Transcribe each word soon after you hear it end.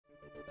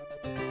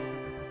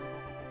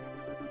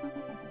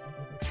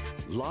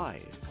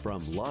Live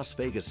from Las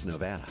Vegas,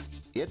 Nevada,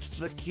 it's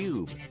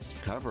theCUBE,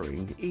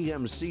 covering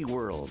EMC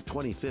World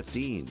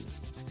 2015.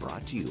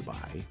 Brought to you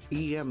by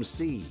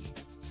EMC,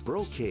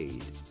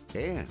 Brocade,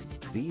 and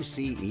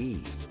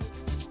VCE.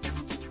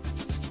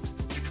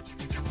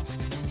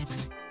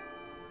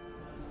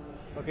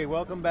 Okay,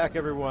 welcome back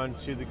everyone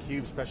to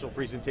theCUBE special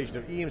presentation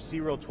of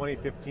EMC World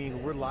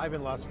 2015. We're live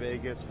in Las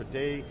Vegas for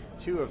day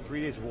 2 of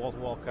 3 days of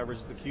wall-to-wall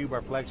coverage. theCUBE,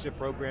 our flagship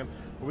program,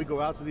 where we go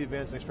out to the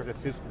events and extract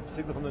a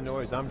signal from the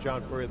noise. I'm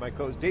John Furrier, my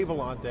co-host Dave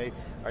Vellante.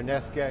 Our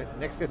next guest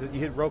is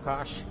Ehud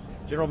Rokach,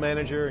 General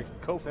Manager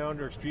and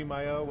co-founder of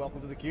XtremIO.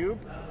 Welcome to theCUBE.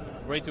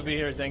 Great to be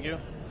here, thank you.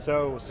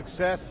 So,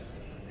 success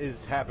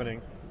is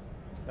happening.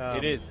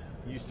 It is.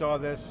 You saw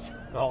this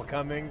all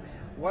coming.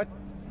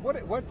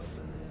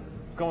 What's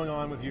going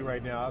on with you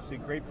right now? I see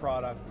great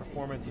product,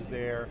 performance is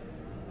there.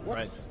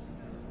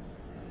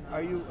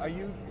 Are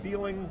you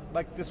feeling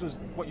like this was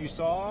what you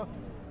saw,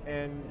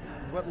 and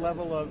what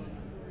level of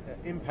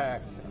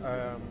impact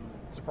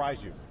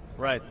surprised you?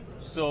 Right,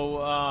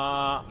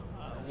 so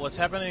what's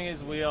happening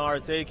is we are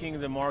taking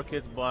the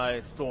market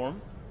by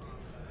storm.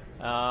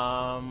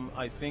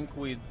 I think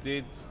we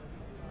did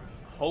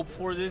hope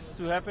for this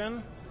to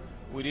happen.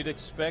 We did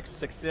expect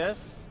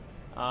success.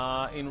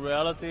 In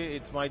reality,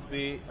 it might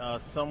be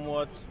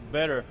somewhat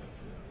better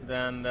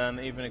than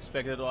even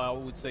expected, or I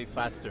would say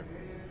faster.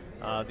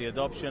 The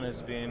adoption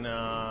has been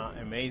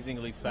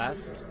amazingly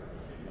fast,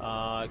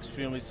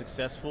 extremely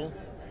successful.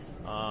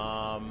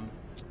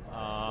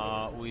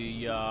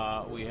 We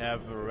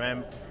have a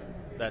ramp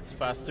that's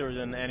faster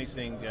than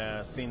anything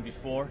seen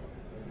before,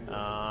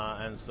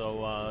 and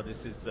so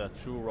this is a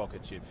true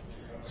rocket ship.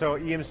 So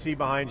EMC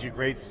behind you,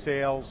 great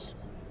sales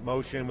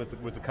motion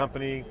with the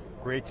company,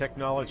 great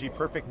technology,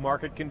 perfect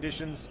market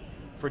conditions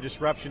for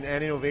disruption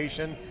and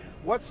innovation.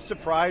 What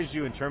surprised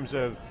you in terms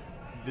of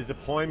the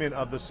deployment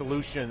of the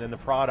solution and the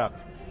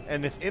product,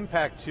 and its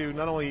impact to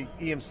not only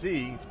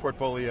EMC's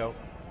portfolio,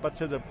 but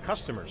to the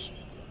customers?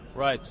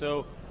 Right,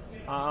 so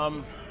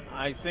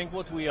I think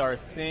what we are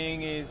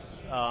seeing is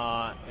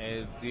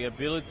the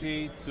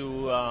ability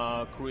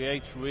to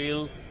create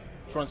real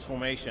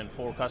transformation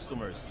for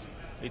customers.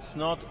 It's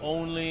not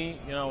only,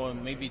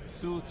 maybe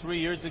 2-3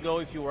 years ago,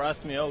 if you were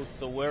asking me, oh,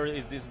 so where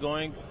is this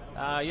going?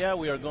 Yeah,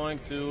 we are going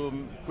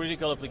to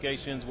critical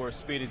applications where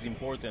speed is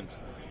important.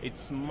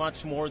 It's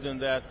much more than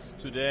that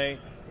today.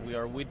 We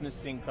are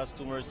witnessing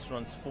customers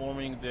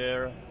transforming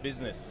their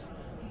business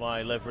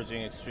by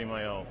leveraging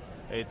XtremIO.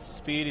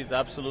 Speed is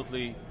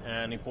absolutely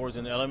an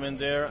important element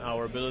there,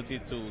 our ability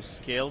to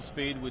scale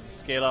speed with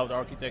scale-out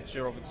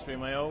architecture of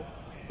XtremIO,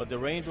 but the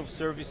range of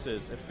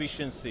services,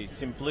 efficiency,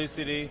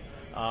 simplicity,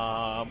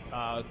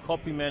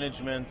 copy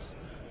management,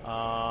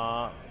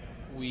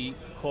 we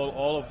call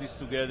all of this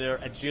together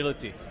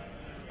agility,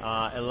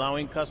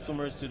 allowing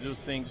customers to do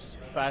things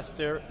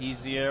faster,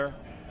 easier,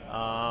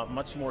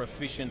 much more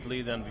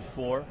efficiently than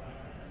before.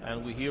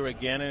 And we hear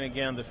again and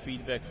again the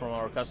feedback from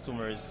our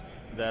customers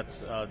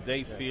that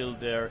they feel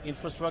their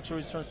infrastructure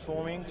is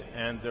transforming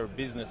and their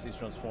business is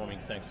transforming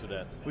thanks to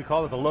that. We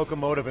call it the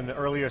locomotive in the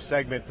earlier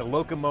segment, the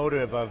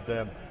locomotive of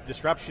the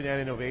disruption and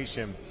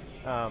innovation.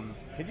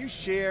 Can you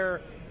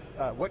share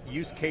what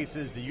use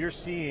cases that you're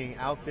seeing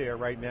out there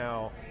right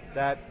now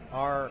that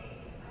are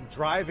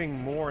driving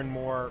more and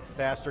more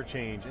faster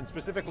change, and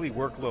specifically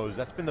workloads?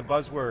 That's been the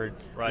buzzword.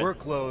 Right.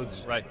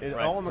 Workloads,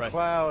 all in the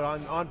cloud,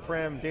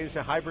 on-prem, data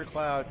center, hybrid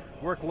cloud.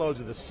 Workloads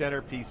are the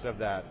centerpiece of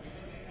that.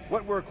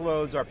 What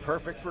workloads are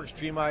perfect for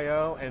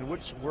XtremIO, and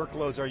which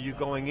workloads are you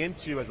going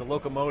into as a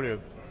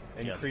locomotive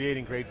and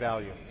creating great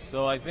value?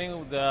 So I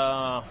think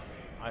I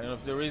don't know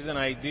if there is an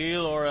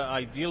ideal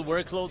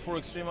workload for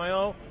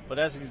XtremIO, but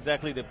that's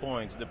exactly the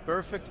point. The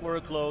perfect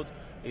workload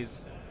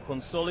is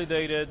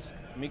consolidated,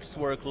 mixed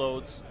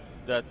workloads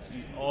that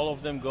all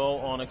of them go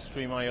on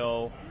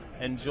XtremIO,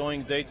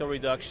 enjoying data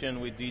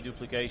reduction with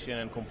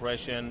deduplication and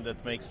compression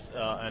that makes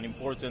an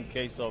important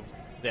case of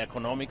the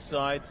economic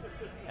side,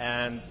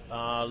 and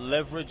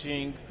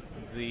leveraging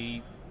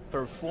the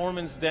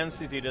performance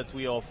density that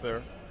we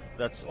offer,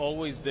 that's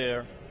always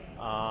there,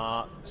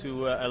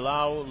 to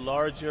allow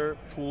larger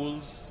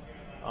pools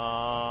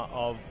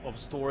of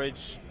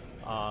storage,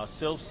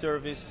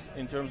 self-service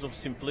in terms of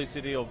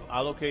simplicity of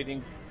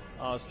allocating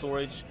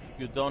storage.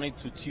 You don't need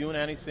to tune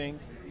anything.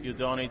 You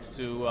don't need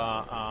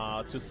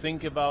to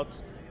think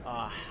about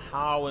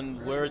how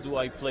and where do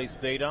I place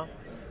data.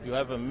 You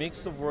have a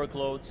mix of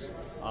workloads,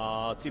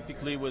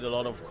 typically with a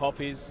lot of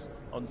copies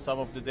on some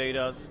of the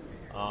data,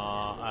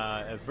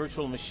 a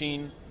virtual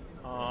machine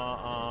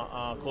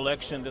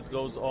collection that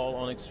goes all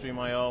on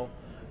XtremIO,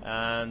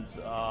 and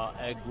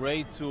a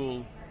great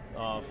tool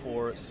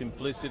for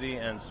simplicity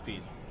and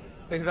speed.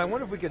 Hey, I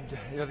wonder if we could,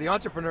 the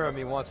entrepreneur in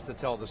me wants to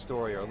tell the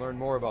story or learn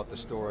more about the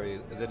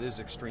story that is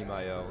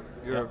XtremIO.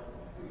 You're a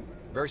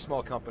very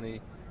small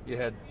company. You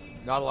had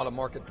not a lot of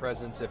market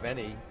presence, if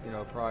any,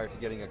 prior to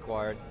getting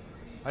acquired.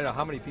 I don't know,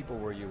 how many people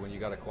were you when you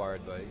got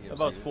acquired by EMC?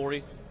 About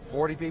 40.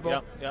 40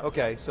 people? Yeah.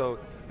 Okay, so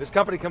this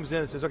company comes in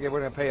and says, okay,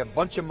 we're going to pay a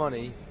bunch of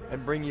money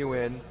and bring you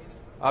in.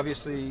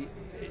 Obviously,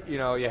 you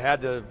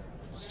had to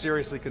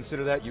seriously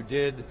consider that? You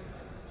did.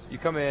 You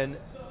come in.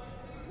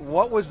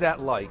 What was that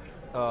like?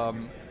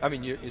 I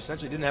mean, you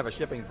essentially didn't have a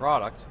shipping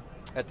product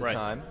at the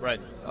time.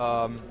 Right.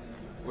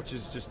 Which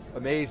is just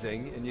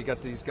amazing, and you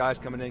got these guys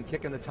coming in,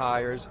 kicking the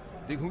tires.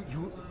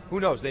 Who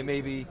knows, they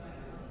may be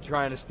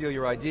trying to steal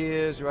your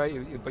ideas,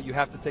 right? But you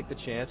have to take the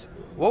chance.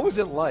 What was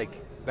it like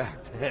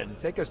back then?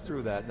 Take us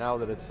through that now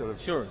that it's sort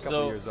of a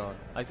couple years on.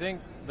 I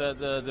think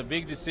the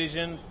big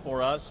decision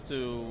for us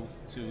to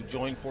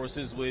join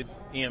forces with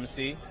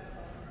EMC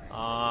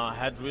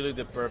had really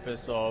the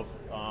purpose of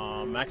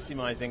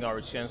maximizing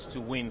our chance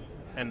to win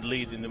and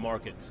lead in the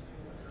market.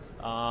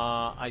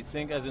 I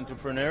think as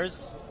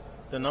entrepreneurs,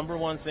 the number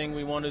one thing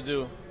we want to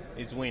do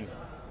is win.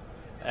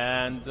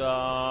 And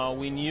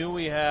we knew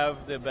we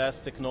have the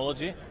best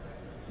technology,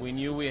 we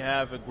knew we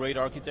have a great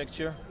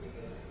architecture,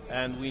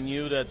 and we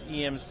knew that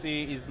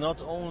EMC is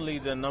not only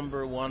the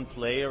number one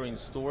player in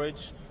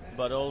storage,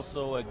 but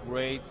also a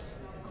great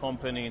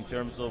company in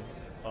terms of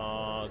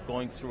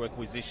going through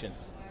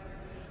acquisitions.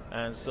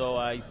 And so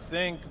I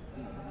think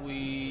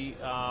we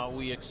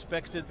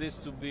expected this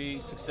to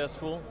be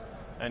successful,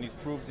 and it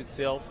proved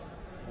itself.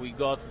 We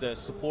got the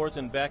support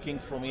and backing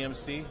from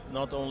EMC,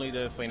 not only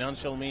the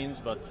financial means,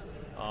 but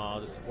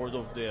the support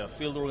of the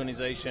field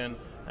organization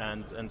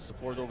and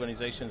support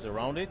organizations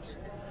around it.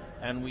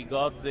 And we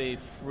got the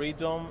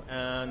freedom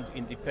and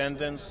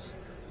independence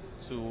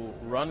to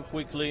run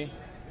quickly,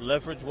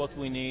 leverage what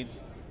we need,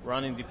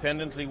 run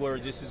independently where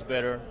this is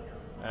better,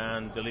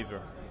 and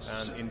deliver.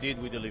 And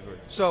indeed we delivered.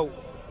 So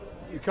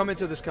you come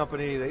into this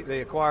company,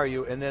 they acquire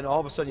you, and then all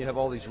of a sudden you have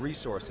all these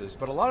resources.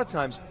 But a lot of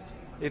times,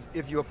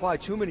 if you apply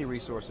too many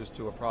resources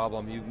to a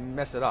problem, you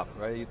mess it up,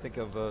 right? You think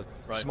of a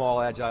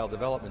small agile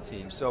development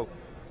team. So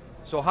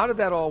how did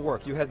that all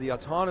work? You had the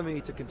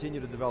autonomy to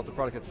continue to develop the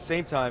product. At the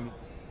same time,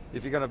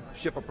 if you're going to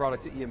ship a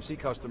product to EMC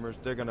customers,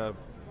 they're going to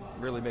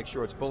really make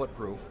sure it's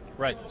bulletproof.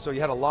 Right. So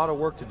you had a lot of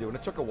work to do, and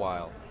it took a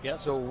while.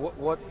 Yes.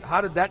 So how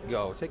did that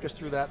go? Take us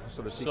through that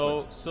sort of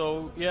sequence.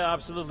 So yeah,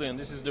 absolutely, and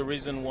this is the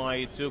reason why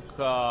it took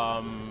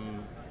a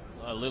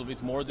little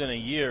bit more than a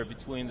year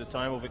between the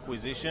time of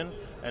acquisition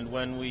and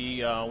when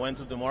we went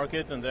to the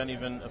market, and then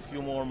even a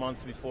few more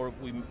months before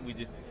we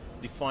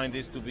defined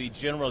this to be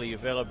generally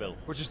available.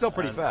 Which is still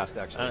pretty fast,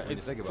 actually, when you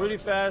think about it. It's pretty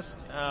fast,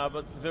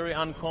 but very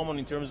uncommon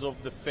in terms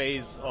of the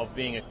phase of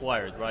being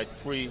acquired, right?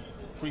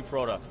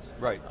 Pre-product.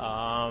 Right.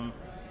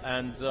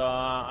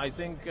 I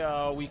think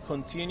we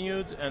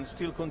continued and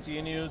still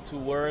continue to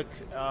work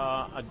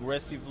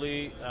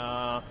aggressively,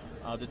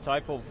 the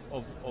type of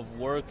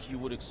work you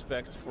would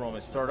expect from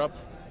a startup,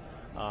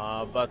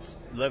 but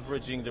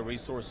leveraging the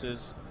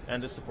resources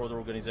and the support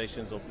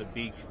organizations of the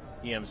big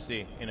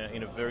EMC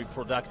in a very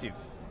productive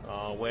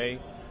way.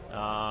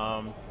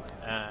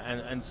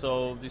 And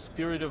so this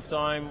period of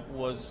time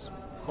was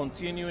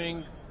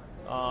continuing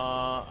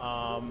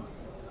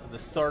the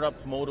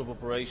startup mode of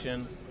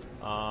operation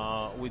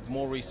with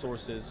more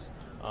resources,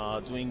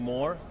 doing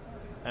more,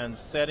 and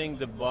setting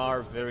the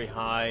bar very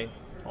high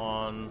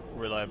on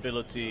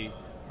reliability,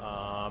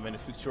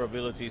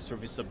 manufacturability,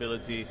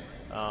 serviceability,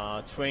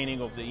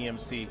 training of the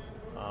EMC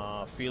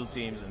field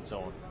teams, and so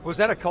on. Was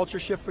that a culture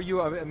shift for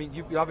you? I mean,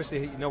 you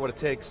obviously know what it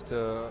takes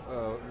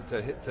to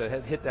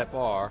hit that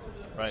bar.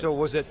 Right. So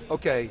was it,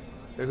 okay,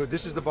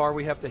 this is the bar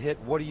we have to hit,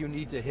 what do you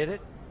need to hit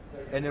it?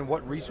 And then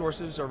what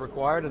resources are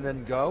required, and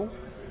then go?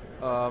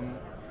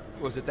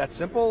 Was it that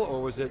simple,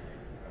 or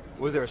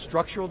were there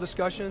structural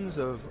discussions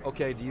of,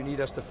 okay, do you need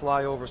us to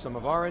fly over some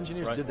of our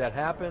engineers? Right. Did that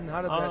happen?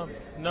 How did that?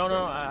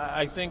 No,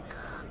 I think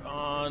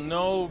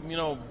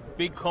no,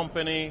 big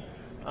company.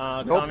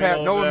 No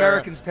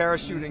Americans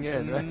parachuting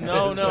in. Right?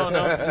 No,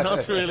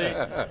 not really.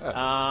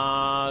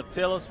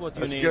 Tell us what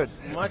you need. Good.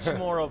 Much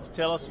more of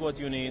tell us what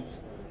you need.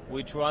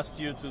 We trust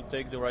you to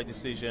take the right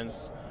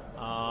decisions.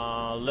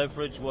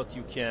 Leverage what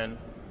you can.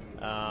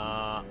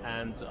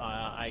 And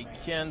I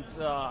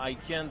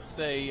can't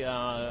say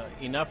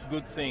enough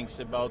good things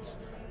about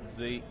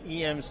the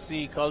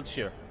EMC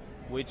culture,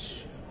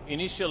 which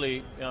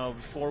initially,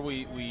 before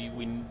we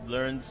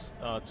learned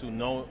to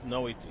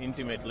know it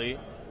intimately,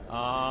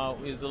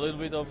 is a little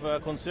bit of a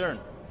concern.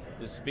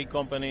 This big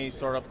company,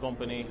 startup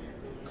company,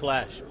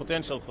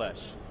 potential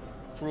clash,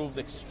 proved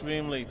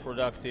extremely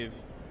productive.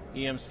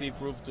 EMC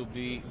proved to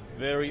be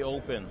very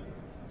open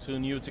to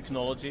new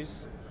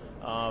technologies,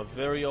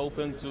 very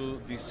open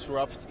to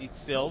disrupt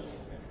itself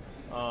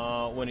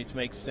when it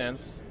makes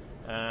sense,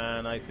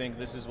 and I think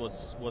this is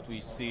what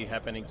we see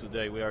happening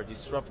today. We are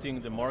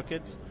disrupting the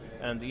market,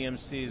 and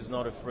EMC is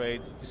not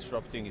afraid of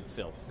disrupting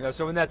itself. Yeah,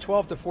 so in that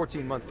 12 to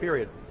 14 month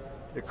period,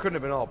 it couldn't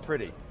have been all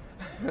pretty.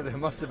 There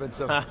must have been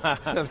some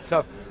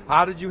tough.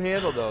 How did you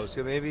handle those?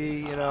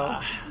 Maybe,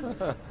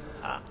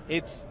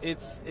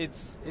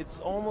 It's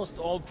almost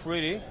all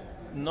pretty,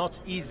 not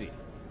easy,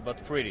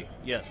 but pretty,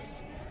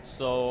 yes.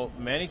 So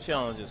many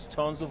challenges,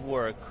 tons of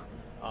work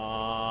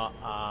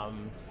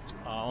on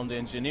the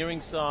engineering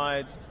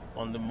side,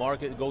 on the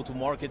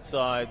go-to-market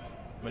side,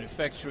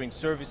 manufacturing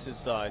services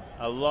side,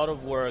 a lot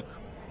of work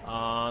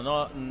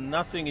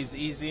Nothing is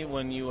easy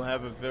when you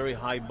have a very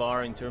high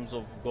bar in terms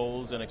of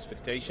goals and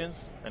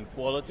expectations and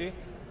quality,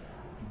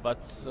 but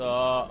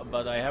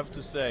I have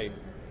to say,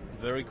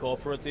 very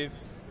cooperative,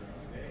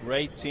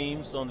 great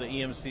teams on the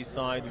EMC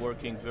side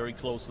working very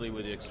closely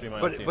with the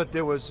XtremIO team. But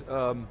there was,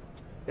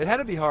 it had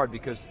to be hard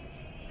because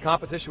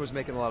competition was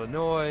making a lot of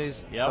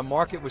noise, the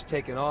market was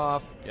taking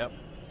off. Yep.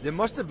 There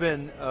must have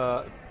been,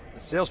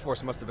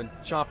 Salesforce must have been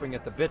chomping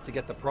at the bit to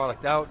get the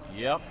product out.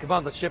 Yep. Come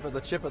on, let's ship it,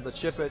 let's ship it, let's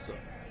ship it.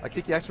 I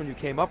think that's when you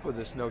came up with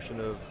this notion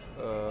of,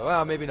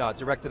 well, maybe not,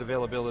 directed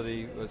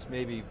availability was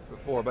maybe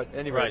before, but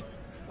anyway,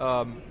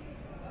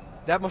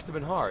 that must have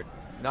been hard,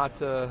 not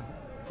to...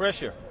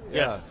 Pressure,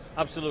 yes,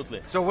 absolutely.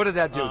 So what did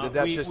that do? Did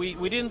that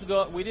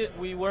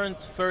we weren't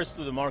first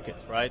to the market,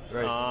 right?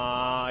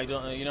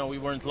 We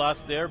weren't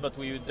last there, but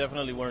we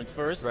definitely weren't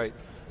first. Right.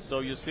 So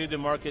you see the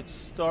market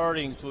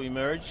starting to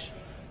emerge,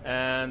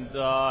 and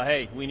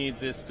hey, we need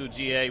this to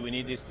GA, we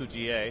need this to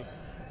GA.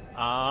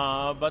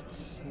 But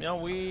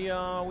we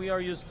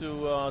are used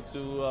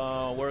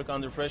to work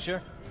under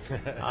pressure.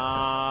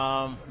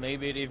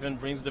 Maybe it even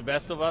brings the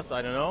best of us.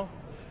 I don't know,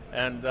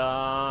 and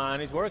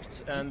it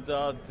worked. And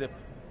the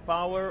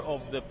power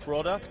of the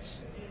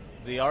product,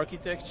 the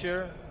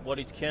architecture, what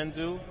it can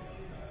do,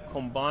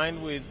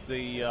 combined with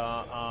the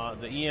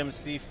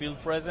EMC field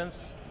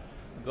presence,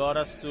 got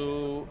us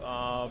to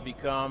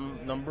become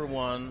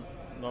 #1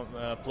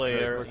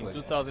 player in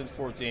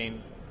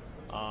 2014.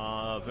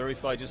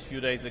 Verified just a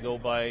few days ago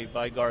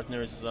by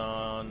Gartner's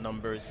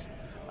numbers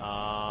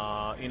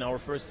in our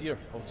first year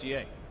of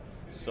GA.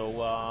 So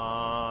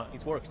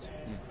it worked.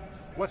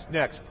 What's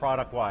next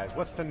product-wise?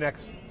 What's the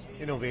next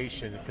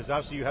innovation? Because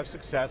obviously you have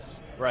success.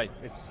 Right.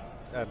 It's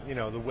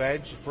the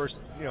wedge, first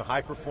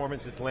high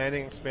performance, it's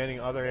landing, expanding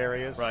other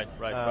areas. Right.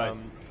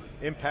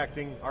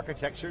 Impacting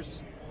architectures,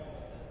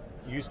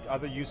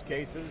 other use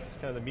cases,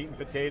 kind of the meat and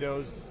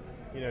potatoes.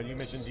 You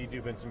mentioned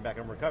dedupe and some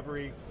backup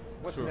recovery.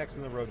 What's next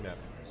in the roadmap?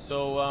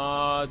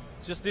 So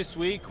just this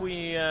week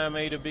we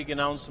made a big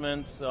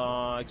announcement.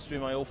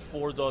 XtremIO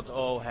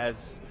 4.0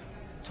 has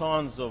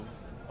tons of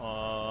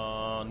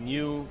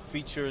new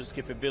features,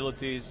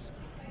 capabilities,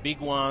 big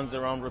ones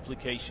around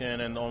replication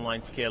and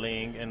online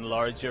scaling and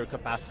larger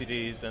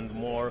capacities and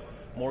more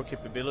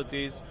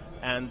capabilities,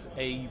 and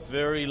a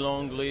very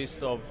long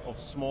list of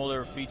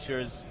smaller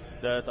features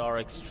that are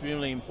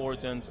extremely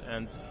important,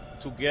 and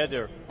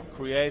together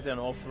create an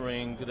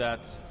offering that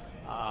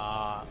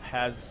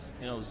has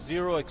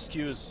zero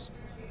excuse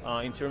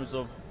in terms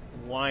of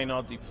why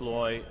not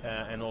deploy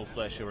an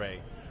all-flash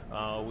array.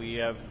 We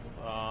have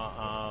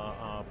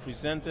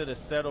presented a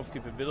set of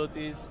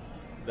capabilities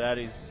that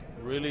is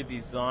really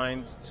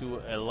designed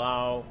to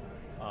allow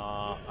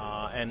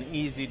an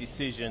easy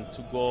decision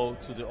to go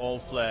to the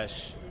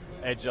all-flash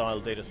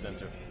agile data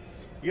center.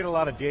 You get a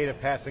lot of data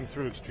passing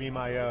through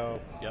XtremIO,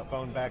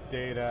 phone back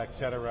data, et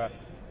cetera.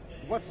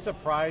 What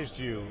surprised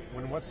you?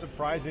 What's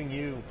surprising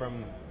you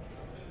from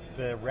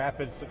the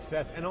rapid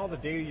success and all the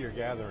data you're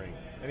gathering?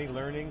 Any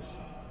learnings?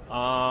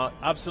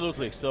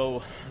 Absolutely.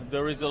 So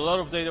there is a lot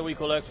of data we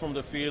collect from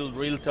the field,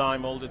 real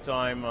time, all the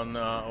time,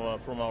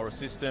 from our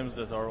systems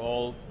that are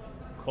all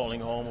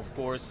calling home, of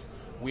course.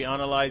 We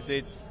analyze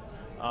it.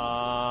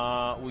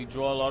 We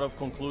draw a lot of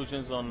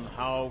conclusions on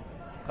how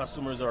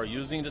customers are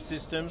using the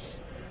systems.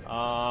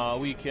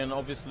 We can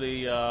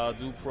obviously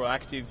do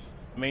proactive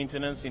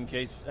maintenance in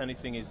case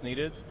anything is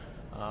needed.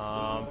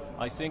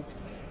 I think,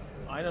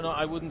 I don't know,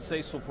 I wouldn't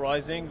say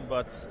surprising,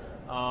 but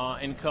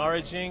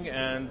encouraging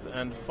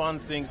and fun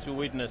thing to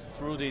witness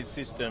through these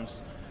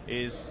systems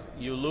is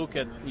you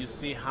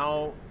see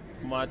how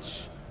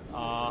much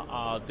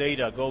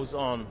data goes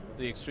on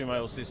the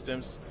XtremIO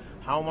systems,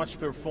 how much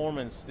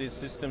performance these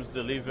systems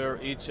deliver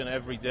each and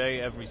every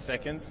day, every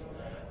second,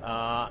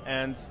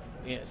 and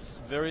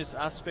various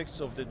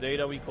aspects of the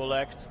data we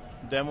collect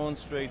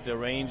demonstrate the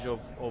range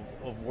of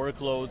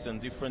workloads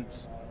and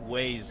different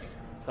ways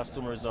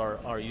customers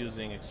are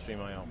using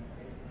XtremIO.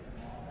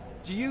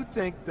 Do you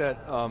think that,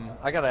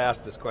 I got to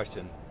ask this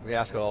question, we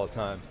ask it all the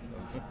time.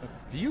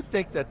 Do you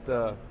think that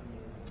the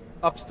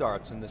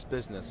upstarts in this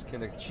business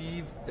can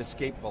achieve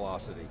escape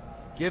velocity,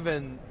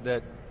 given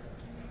that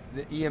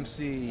the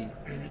EMC,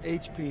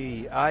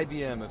 HP,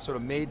 IBM have sort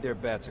of made their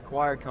bets,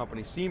 acquired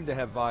companies seem to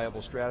have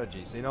viable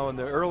strategies. In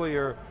the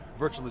earlier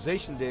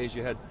virtualization days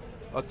you had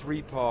a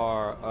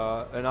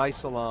 3PAR, an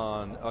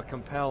Isilon, a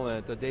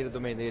Compellent, a data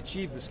domain, they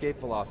achieved escape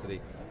velocity.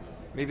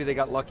 Maybe they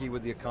got lucky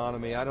with the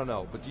economy, I don't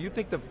know. But do you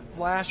think the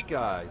flash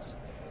guys,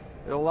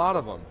 there are a lot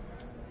of them,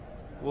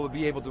 will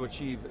be able to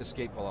achieve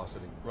escape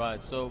velocity?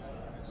 Right, so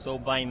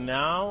by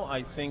now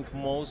I think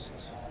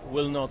most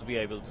will not be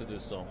able to do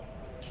so.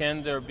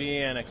 Can there be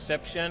an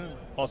exception?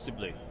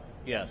 Possibly,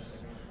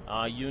 yes.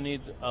 You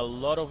need a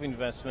lot of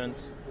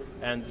investment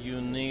and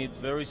you need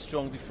very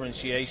strong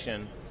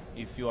differentiation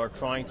if you are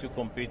trying to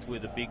compete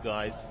with the big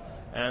guys.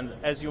 And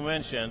as you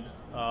mentioned,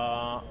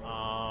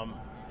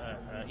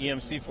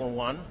 EMC for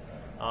one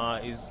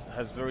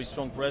has very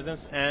strong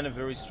presence and a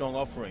very strong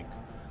offering.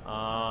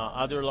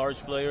 Other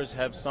large players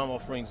have some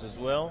offerings as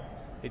well.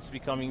 it's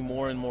becoming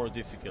more and more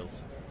difficult.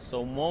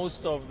 So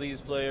most of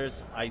these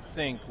players, I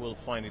think, will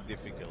find it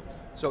difficult.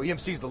 So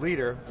EMC is the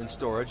leader in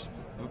storage,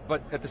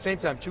 but at the same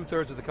time,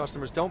 2/3 of the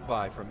customers don't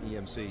buy from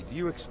EMC. Do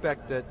you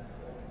expect that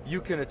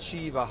you can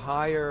achieve a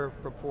higher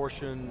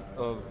proportion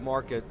of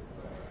market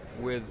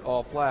with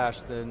all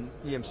flash than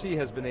EMC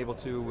has been able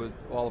to with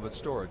all of its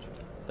storage?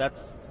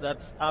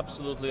 That's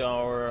absolutely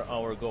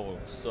our goal.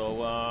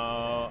 So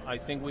I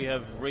think we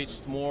have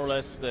reached more or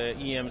less the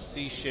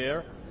EMC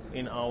share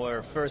in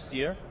our first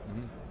year,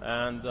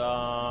 and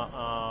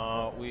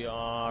we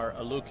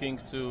are looking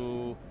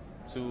to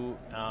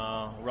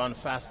run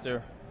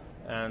faster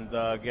and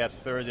get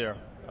further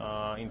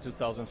in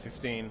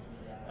 2015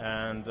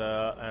 and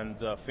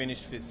finish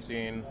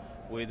 15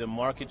 with a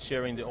market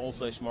share in the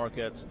all-flash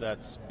market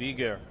that's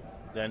bigger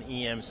than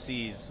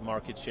EMC's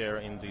market share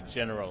in the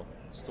general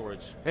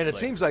storage. And it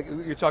seems like,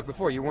 you talked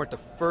before, you weren't the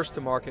first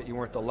to market, you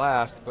weren't the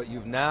last, but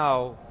you've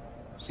now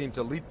seemed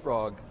to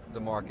leapfrog the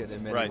market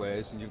in many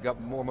ways, and you've got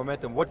more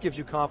momentum. What gives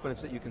you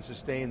confidence that you can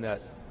sustain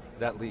that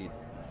lead?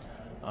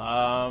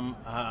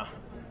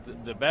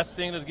 The best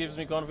thing that gives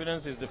me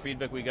confidence is the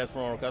feedback we get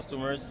from our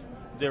customers,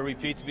 the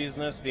repeat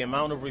business, the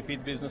amount of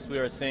repeat business we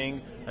are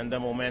seeing, and the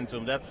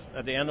momentum. That's,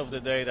 at the end of the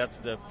day, that's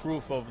the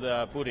proof of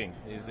the pudding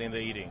is in the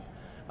eating.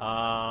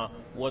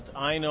 What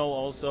I know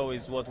also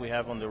is what we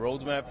have on the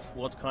roadmap,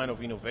 what kind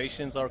of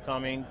innovations are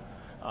coming,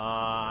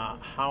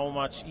 how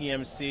much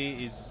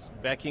EMC is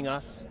backing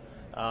us,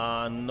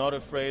 not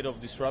afraid of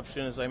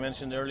disruption, as I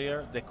mentioned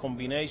earlier. The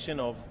combination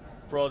of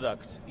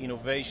product,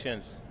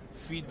 innovations,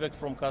 feedback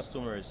from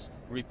customers,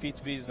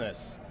 repeat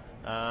business,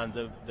 and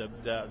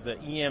the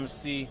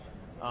EMC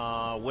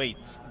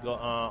weight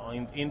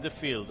in the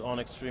field on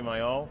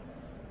XtremIO,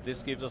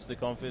 this gives us the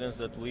confidence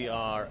that we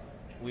are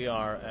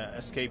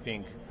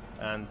escaping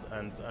and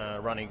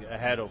running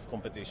ahead of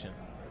competition.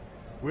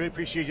 Really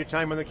appreciate your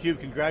time on theCUBE.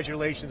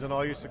 Congratulations on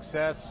all your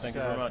success. Thank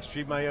you very much.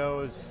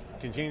 XtremIO is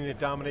continuing to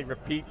dominate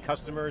repeat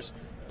customers,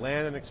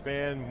 land and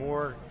expand,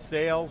 more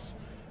sales,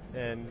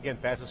 and again,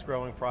 fastest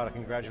growing product.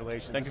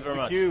 Congratulations. Thank you very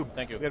much. theCUBE.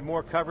 Thank you. We have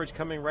more coverage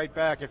coming right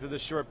back after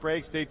this short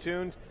break. Stay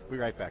tuned. We'll be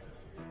right back.